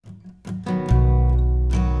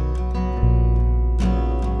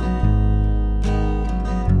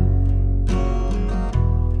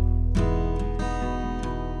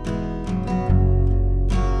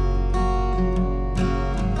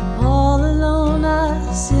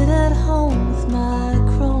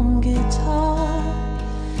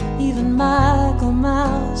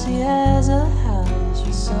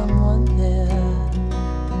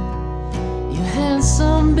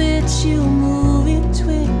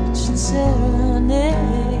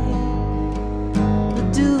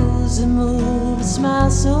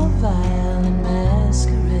violent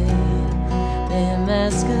masquerade. They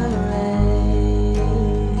masquerade,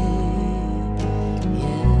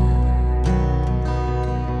 yeah.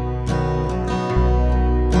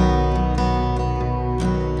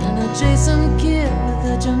 And a Jason kid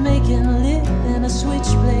with a Jamaican lip and a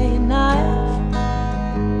switchblade knife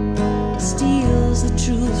steals the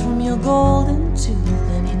truth from your golden tooth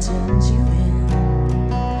and he turns you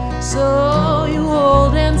in. So you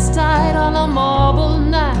hold hands tight on a marble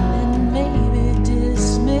night and maybe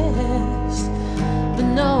dismissed, but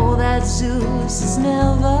know that Zeus is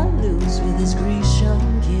never loose with his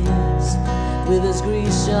Grecian kiss, with his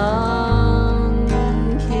Grecian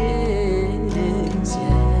kiss,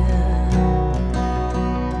 yeah.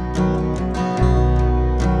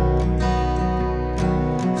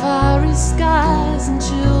 Fiery skies and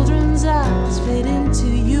children's eyes fade into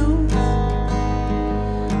youth,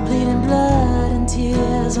 bleeding blood and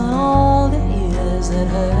tears on all the years that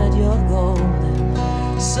hurt your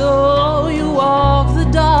golden. So you walk the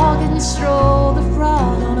dog and stroll the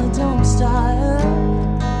frog on a dome style,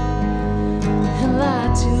 and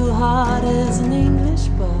lie too hard as an English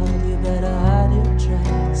bug. You better hide your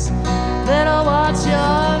tracks, better watch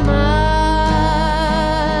your mind.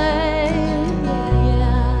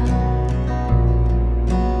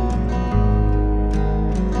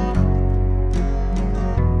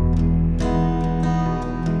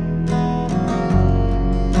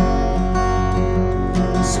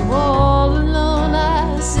 All alone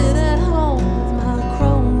I sit at home with my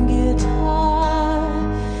chrome guitar.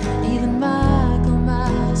 Even Michael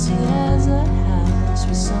Myers, he has a house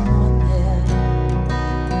with someone there.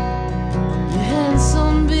 You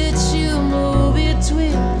handsome bitch, you move your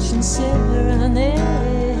twitch and serenade.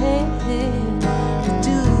 The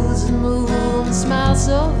dudes that move and smile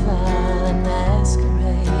so vile and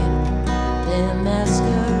masquerade. They're masquerade.